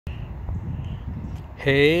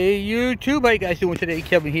Hey YouTube, how you guys doing today?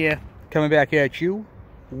 Kevin here, coming back at you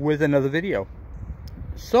with another video.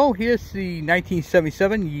 So here's the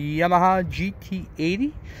 1977 Yamaha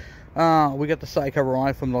GT80. We got the side cover on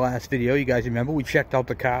it from the last video. You guys remember we checked out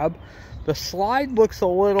the carb. The slide looks a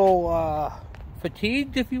little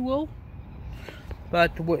fatigued, if you will,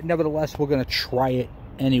 but nevertheless we're going to try it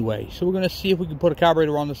anyway. So we're going to see if we can put a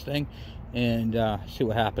carburetor on this thing and see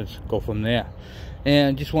what happens. Go from there.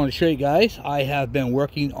 And just wanted to show you guys, I have been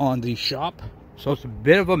working on the shop, so it's a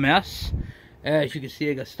bit of a mess. As you can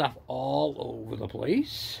see, I got stuff all over the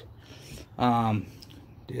place.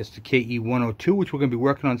 There's the KE102, which we're going to be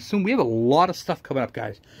working on soon. We have a lot of stuff coming up,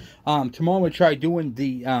 guys. Tomorrow I'm going to try doing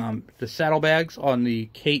the saddlebags on the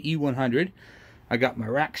KE100. I got my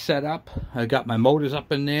rack set up. I got my motors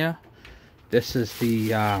up in there. This is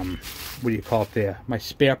the, what do you call it there? My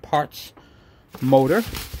spare parts motor,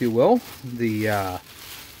 if you will, the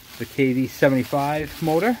gt80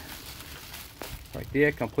 motor right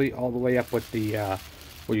there, complete all the way up with the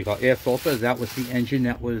what do you call it, air filter. That was the engine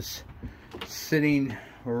that was sitting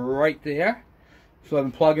right there. So I've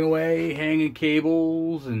been plugging away, hanging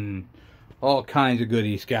cables, and all kinds of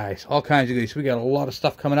goodies, guys, all kinds of goodies. We got a lot of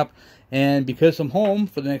stuff coming up, and because I'm home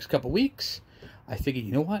for the next couple weeks, I figured,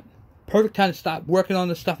 you know what, perfect time to stop working on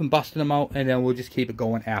this stuff and busting them out, and then we'll just keep it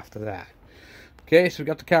going after that. Okay, so we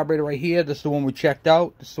got the carburetor right here. This is the one we checked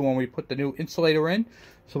out. This is the one we put the new insulator in.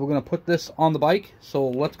 So we're going to put this on the bike. So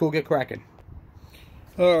let's go get cracking.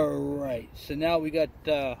 Alright, so now we got,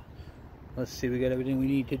 let's see, we got everything we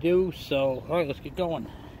need to do. So, alright, let's get going.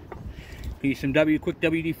 Use some quick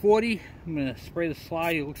WD-40. I'm going to spray the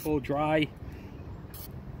slide. It looks a little dry.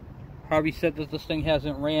 Harvey said that this thing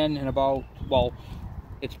hasn't ran in about, well,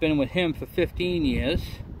 it's been with him for 15 years.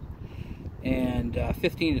 And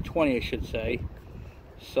 15 to 20, I should say.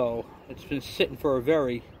 So it's been sitting for a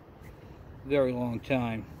very, very long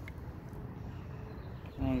time.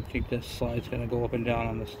 I don't think this slide's going to go up and down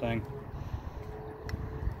on this thing.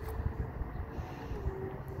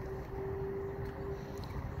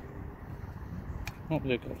 Oh,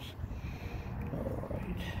 there it goes.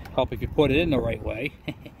 Alright. Help if you put it in the right way.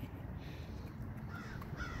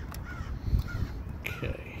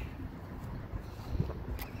 Okay.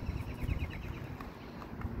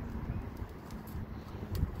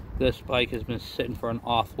 This bike has been sitting for an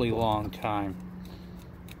awfully long time.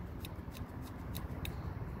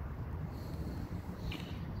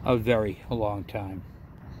 A very long time.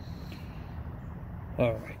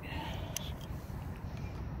 Alright.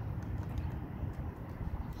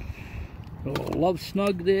 A little love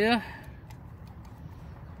snug there.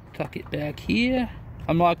 Tuck it back here.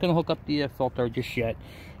 I'm not going to hook up the air filter just yet.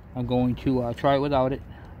 I'm going to try it without it.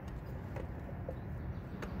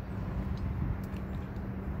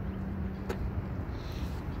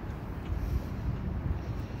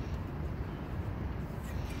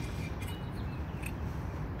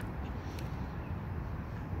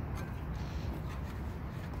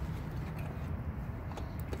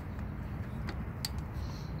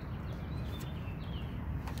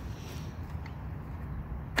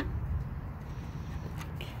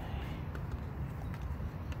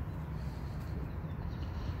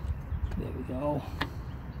 There we go.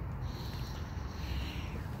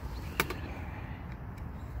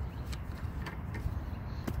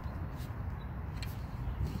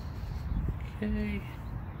 Okay.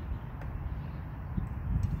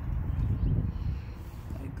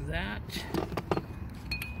 Like that.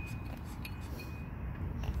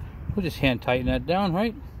 We'll just hand tighten that down,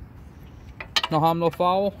 right? No harm, no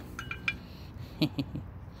foul.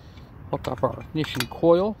 Hook up our ignition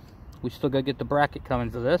coil. We still gotta get the bracket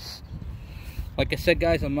coming for this. Like I said,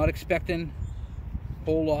 guys, I'm not expecting a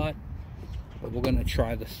whole lot, but we're gonna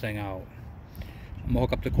try this thing out. I'm gonna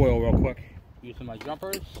hook up the coil real quick using my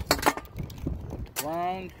jumpers.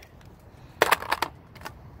 Ground.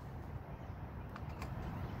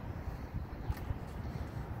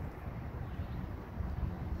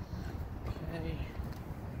 Okay.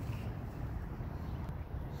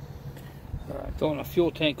 Alright, throwing a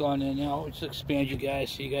fuel tank on there now. Let's expand you guys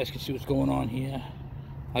so you guys can see what's going on here.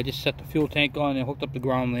 I just set the fuel tank on and hooked up the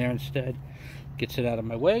ground there instead. Gets it out of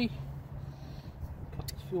my way. Cut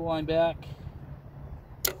this fuel line back.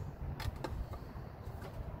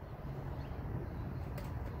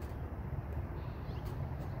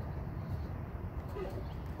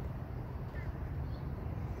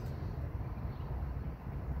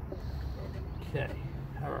 Okay,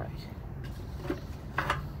 all right.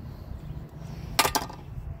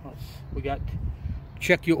 We got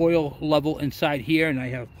check your oil level inside here, and I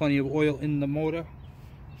have plenty of oil in the motor,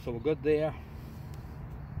 so we're good there.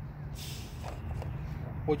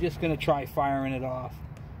 we're just going to try firing it off.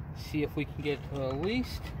 See if we can get to at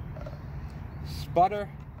least sputter,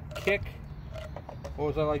 kick, or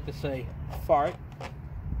as I like to say, fart.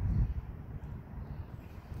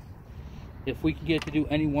 If we can get to do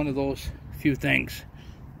any one of those few things,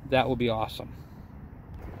 that would be awesome.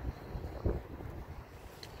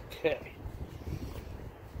 Okay.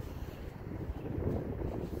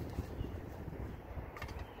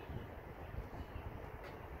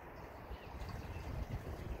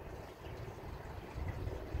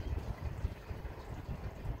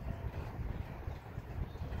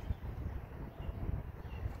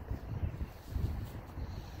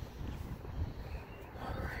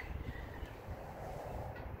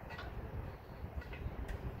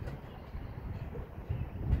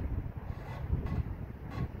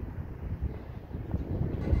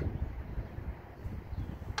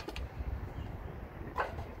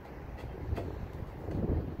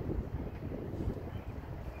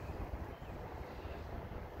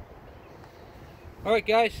 Alright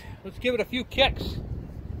guys, let's give it a few kicks.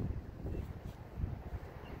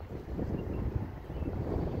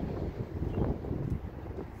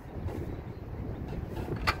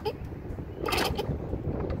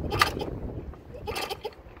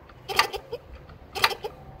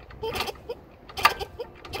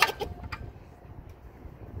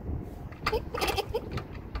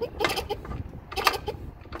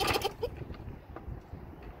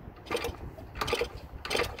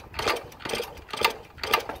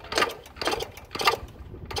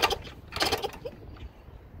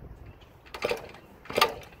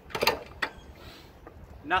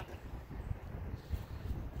 Nothing.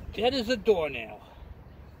 Dead as a doornail.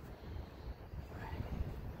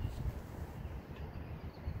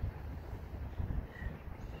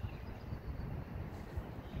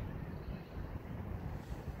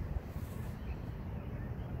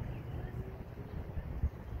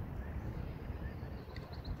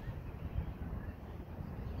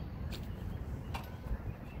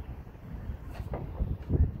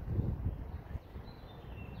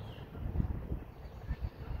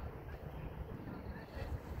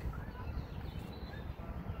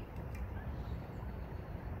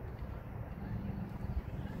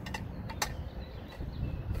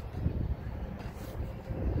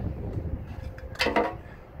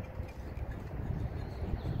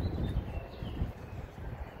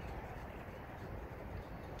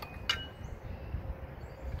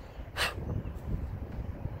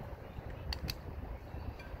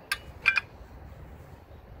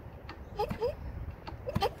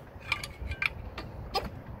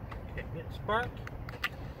 Spark,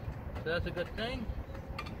 so that's a good thing.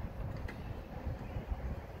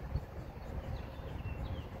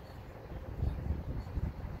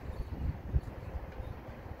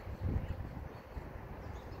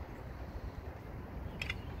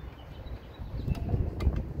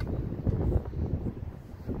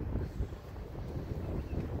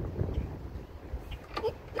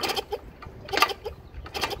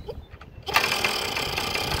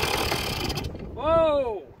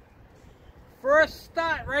 Whoa! First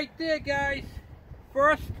start right there, guys.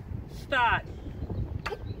 First start.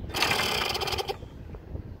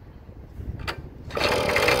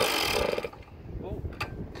 Oh.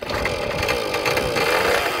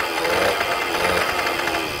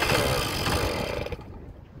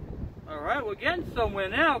 All right, we're getting somewhere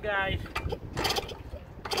now, guys.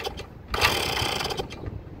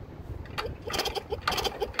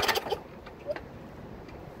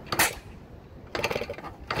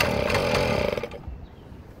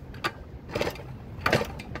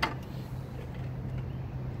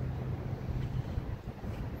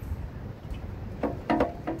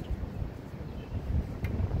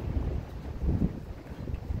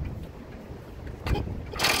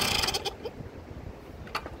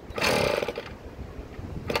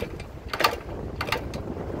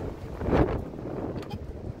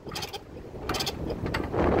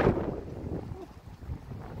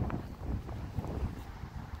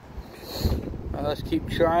 Let's keep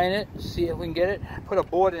trying it, see if we can get it. Put a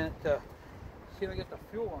board in it to see if we get the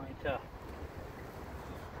fuel line to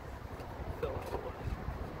fill up.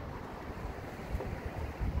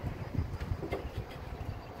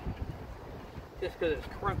 Just because it's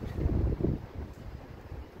crimped.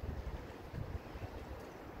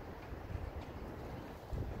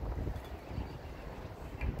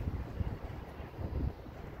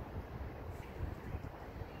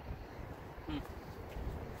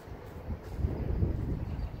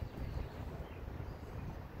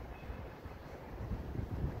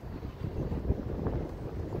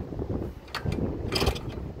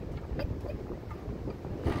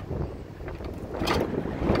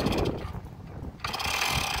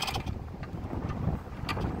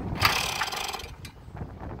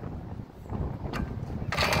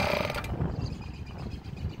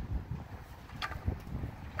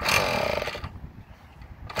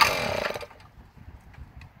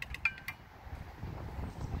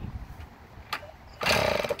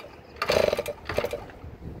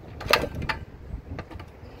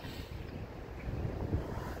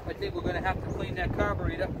 going to have to clean that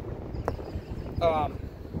carburetor.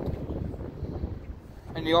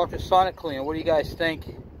 And the ultrasonic cleaner. What do you guys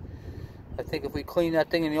think? I think if we clean that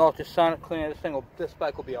thing in the ultrasonic cleaner, this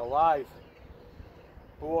bike will be alive.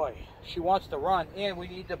 Boy, she wants to run, and we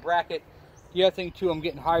need the bracket. The other thing too, I'm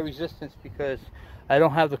getting high resistance because I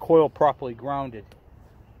don't have the coil properly grounded.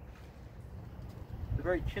 It's a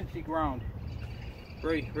very chintzy ground,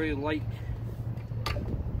 very, very light.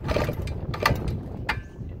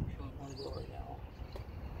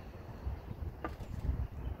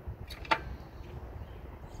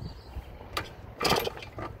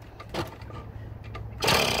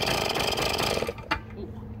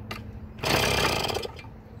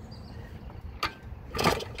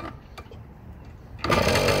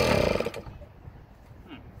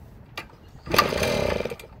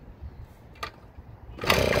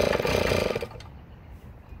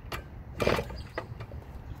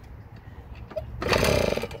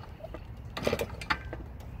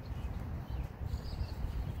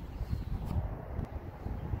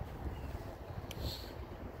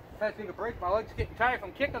 I had to take a break. My legs getting tired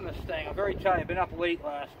from kicking this thing. I'm very tired. I've been up late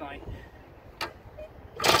last night.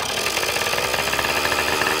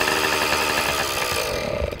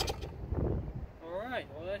 Alright,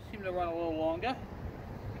 well that seemed to run a little longer.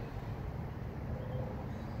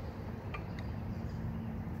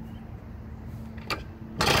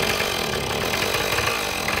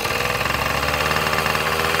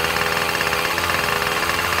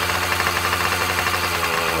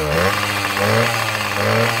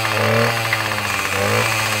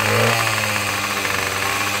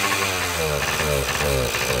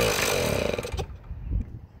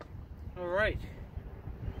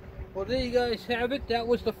 Well, there you guys have it. That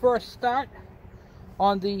was the first start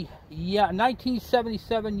on the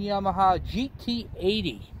 1977 Yamaha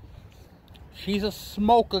GT80. She's a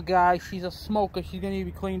smoker, guys. She's a smoker. She's going to need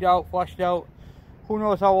to be cleaned out, flushed out. Who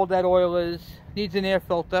knows how old that oil is. Needs an air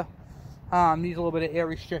filter. Needs a little bit of air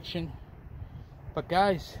restriction. But,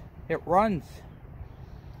 guys, it runs.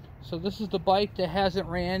 So this is the bike that hasn't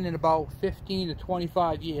ran in about 15 to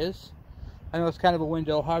 25 years. I know it's kind of a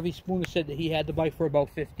window. Harvey Spooner said that he had the bike for about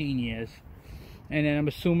 15 years. And then I'm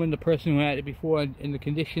assuming the person who had it before, in the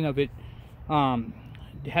condition of it, hadn't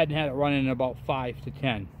had it running in about 5 to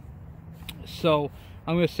 10. So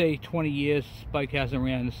I'm going to say 20 years. This bike hasn't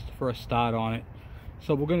ran. This is the first start on it.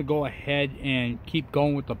 So we're going to go ahead and keep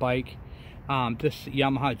going with the bike, this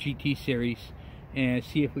Yamaha GT series, and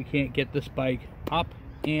see if we can't get this bike up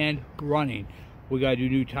and running. We got to do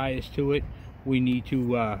new tires to it. We need to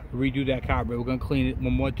redo that carburetor. We're going to clean it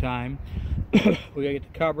one more time. We got to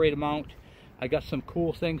get the carburetor mount. I got some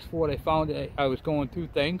cool things for it. I found it. I was going through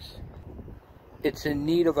things. It's in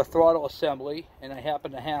need of a throttle assembly, and I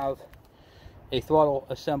happen to have a throttle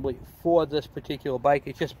assembly for this particular bike.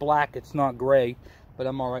 It's just black. It's not gray, but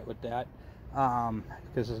I'm all right with that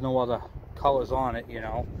because there's no other colors on it, you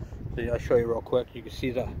know. So I'll show you real quick. You can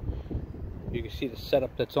see the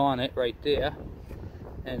setup that's on it right there.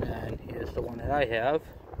 And then here's the one that I have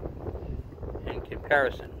in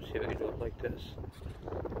comparison. Let's see if I can do it like this.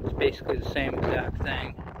 It's basically the same exact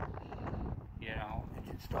thing, you know,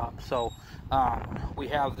 engine stop. So we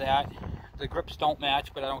have that. The grips don't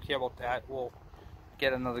match, but I don't care about that. We'll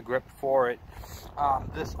get another grip for it.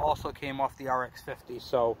 This also came off the RX50,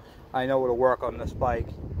 so I know it'll work on this bike.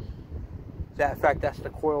 In fact, that's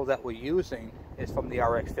the coil that we're using is from the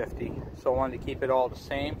RX50, so I wanted to keep it all the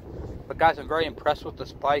same. But guys, I'm very impressed with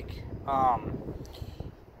this bike.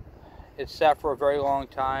 It sat for a very long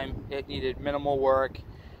time. It needed minimal work,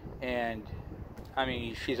 and I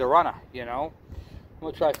mean, she's a runner, you know. I'm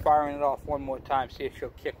gonna try firing it off one more time, see if she'll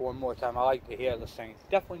kick one more time. I like to hear this thing.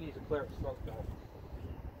 Definitely needs to clear its throat though.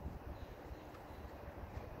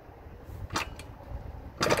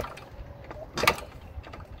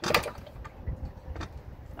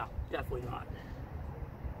 No, definitely not.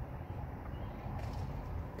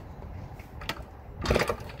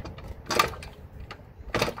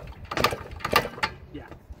 Yeah.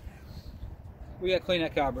 We gotta clean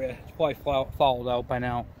that carburetor. It's probably fouled out by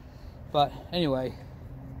now. But anyway,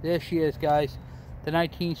 there she is, guys. The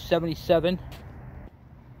 1977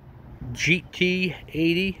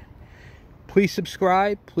 GT80. Please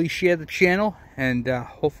subscribe. Please share the channel. And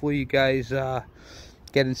hopefully you guys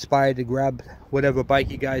get inspired to grab whatever bike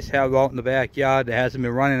you guys have out in the backyard that hasn't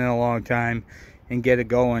been running in a long time and get it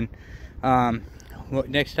going.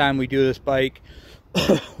 Next time we do this bike,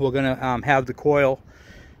 we're going to have the coil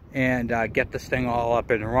and get this thing all up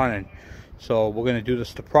and running. So we're going to do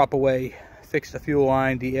this the proper way, fix the fuel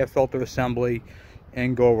line, the air filter assembly,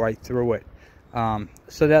 and go right through it.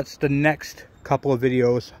 So that's the next couple of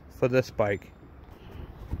videos for this bike.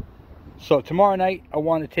 So tomorrow night I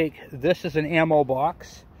want to take this as an ammo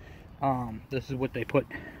box. This is what they put,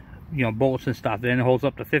 you know, bullets and stuff in. It holds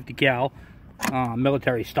up to 50 cal,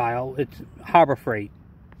 military style. It's Harbor Freight.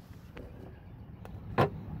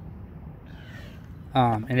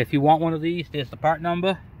 And if you want one of these, there's the part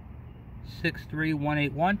number,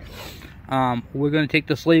 63181. We're going to take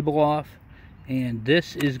this label off, and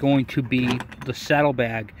this is going to be the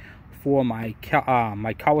saddlebag for my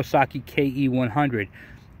my Kawasaki KE100.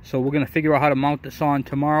 So we're going to figure out how to mount this on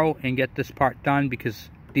tomorrow and get this part done, because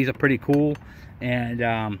these are pretty cool.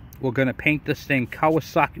 And we're going to paint this thing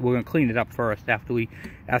Kawasaki. We're going to clean it up first after we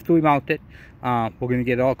mount it. We're going to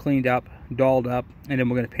get it all cleaned up, dolled up, and then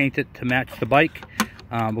we're going to paint it to match the bike.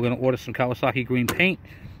 We're going to order some Kawasaki green paint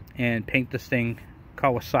and paint this thing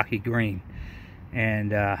Kawasaki green, and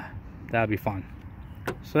that'll be fun.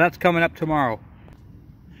 So that's coming up tomorrow.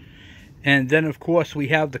 And then of course we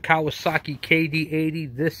have the Kawasaki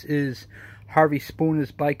KD80. This is Harvey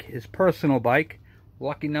Spooner's bike, his personal bike,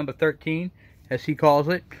 lucky number 13 as he calls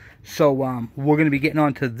it. So we're going to be getting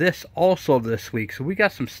onto this also this week. So we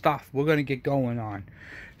got some stuff we're going to get going on.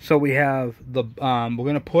 So we have the we're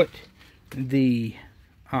going to put the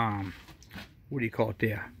what do you call it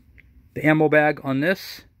there, the ammo bag on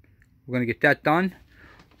this. We're going to get that done.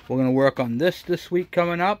 We're going to work on this week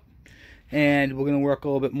coming up, and we're going to work a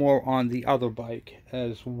little bit more on the other bike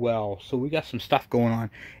as well. So we got some stuff going on,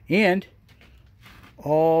 and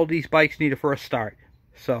all these bikes need a first start.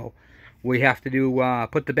 So we have to do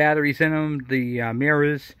put the batteries in them, the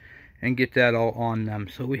mirrors, and get that all on them.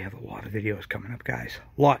 So we have a lot of videos coming up, guys,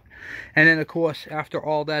 a lot. And then of course after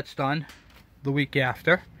all that's done, the week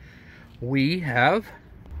after, we have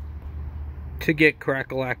to get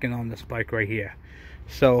crack-a-lacking on this bike right here.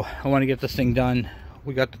 So I want to get this thing done.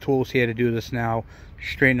 We got the tools here to do this now.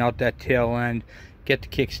 Straighten out that tail end, get the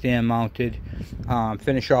kickstand mounted,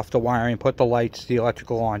 finish off the wiring, put the lights, the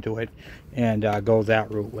electrical onto it, and go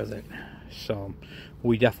that route with it. So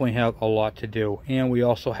we definitely have a lot to do. And we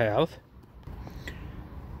also have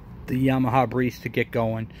the Yamaha Breeze to get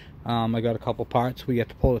going. I got a couple parts. We got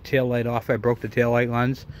to pull the tail light off. I broke the tail light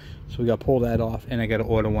lens, so we got to pull that off, and I got to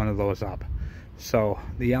order one of those up. So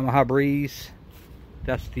the Yamaha Breeze,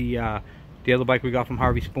 that's the other bike we got from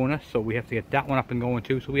Harvey Spooner. So we have to get that one up and going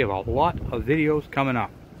too. So we have a lot of videos coming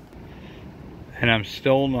up, and I'm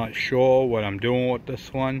still not sure what I'm doing with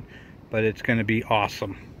this one, but it's going to be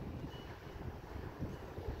awesome.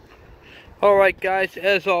 Alright guys,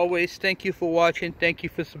 as always, thank you for watching. Thank you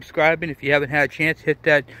for subscribing. If you haven't had a chance, hit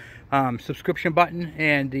that subscription button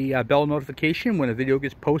and the bell notification. When a video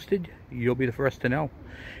gets posted, you'll be the first to know.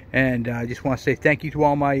 And I just want to say thank you to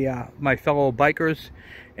all my my fellow bikers,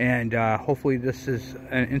 and hopefully this is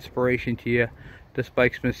an inspiration to you. This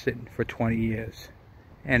bike's been sitting for 20 years,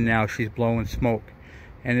 and now she's blowing smoke,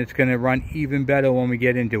 and it's going to run even better when we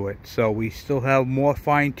get into it. So we still have more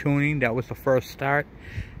fine-tuning. That was the first start,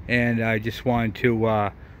 and I just wanted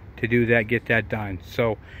to do that, get that done.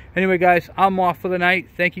 So anyway guys, I'm off for the night.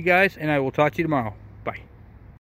 Thank you guys, and I will talk to you tomorrow.